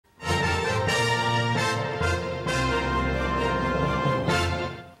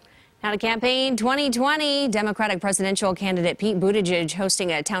Now to campaign 2020, Democratic presidential candidate Pete Buttigieg hosting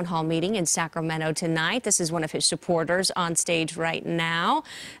a town hall meeting in Sacramento tonight. This is one of his supporters on stage right now.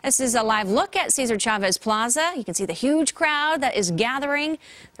 This is a live look at Cesar Chavez Plaza. You can see the huge crowd that is gathering.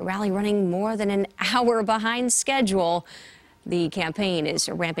 The rally running more than an hour behind schedule. The campaign is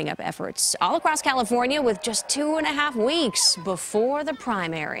ramping up efforts all across California with just 2.5 weeks before the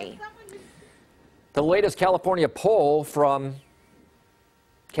primary. The latest California poll from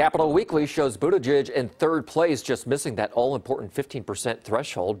Capital Weekly shows Buttigieg in third place, just missing that all-important 15%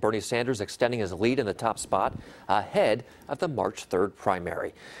 threshold. Bernie Sanders extending his lead in the top spot ahead of the March 3rd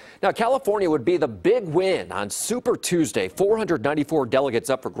primary. Now, California would be the big win on Super Tuesday. 494 delegates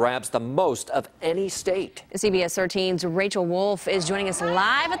up for grabs, the most of any state. CBS 13's Rachel Wolf is joining us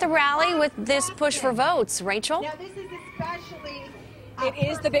live at the rally with this push for votes. Rachel? Now, this is especially... It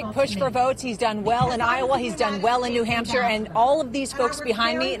is the big push for votes. He's done well in Iowa. He's done well in New Hampshire. And all of these folks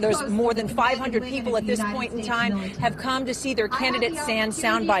behind me, there's more than 500 people at this point in time, have come to see their candidate stand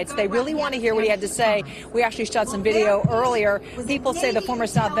sound bites. They really want to hear what he had to say. We actually shot some video earlier. People say the former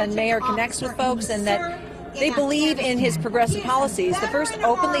South Bend mayor connects with folks and that they believe in his progressive policies. The first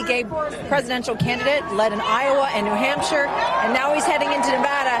openly gay presidential candidate led in Iowa and New Hampshire, and now he's heading into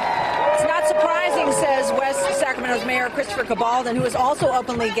Nevada. It's not surprising, says West Sacramento's Mayor Christopher Cabaldon, who is also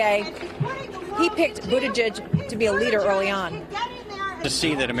openly gay. He picked Buttigieg to be a leader early on. To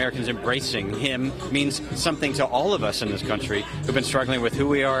see that Americans embracing him means something to all of us in this country who've been struggling with who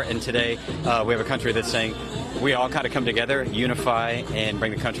we are, and today we have a country that's saying we all got to come together, unify, and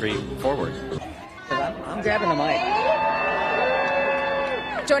bring the country forward. I'm grabbing the mic.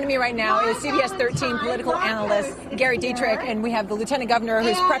 Joining me right now is CBS 13 political analyst Gary Dietrich, and we have the lieutenant governor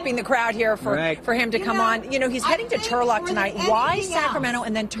who's prepping the crowd here for him to come on. You know, he's heading to Turlock tonight. Why Sacramento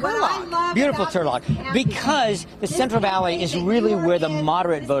and then Turlock? Beautiful Turlock, because the Central Valley is really where the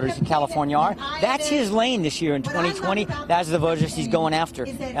moderate voters in California are. That's his lane this year in 2020. That's the voters he's going after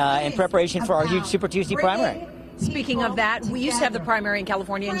in preparation for our huge Super Tuesday primary. Speaking of that, we used to have the primary in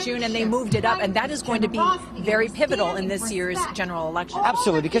California in June, and they moved it up, and that is going to be very pivotal in this year's general election.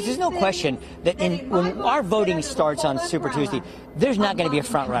 Absolutely, because there's no question that when our voting starts on Super Tuesday, there's not going to be a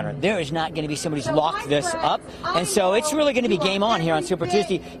front runner. There is not going to be somebody who's locked this up, and so it's really going to be game on here on Super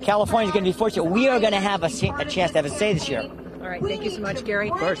Tuesday. California's going to be fortunate. We are going to have a chance to have a say this year. All right, thank you so much,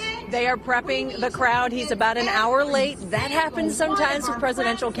 Gary. Of course. They are prepping the crowd. He's about an hour late. That happens sometimes with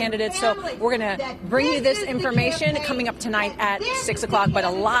presidential candidates, so we're going to bring you this information coming up tonight at 6 o'clock, but a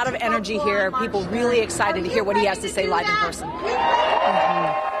lot of energy here. People really excited to hear what he has to say live in person.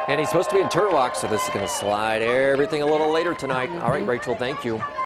 And he's supposed to be in Turlock, so this is going to slide everything a little later tonight. All right, Rachel, thank you.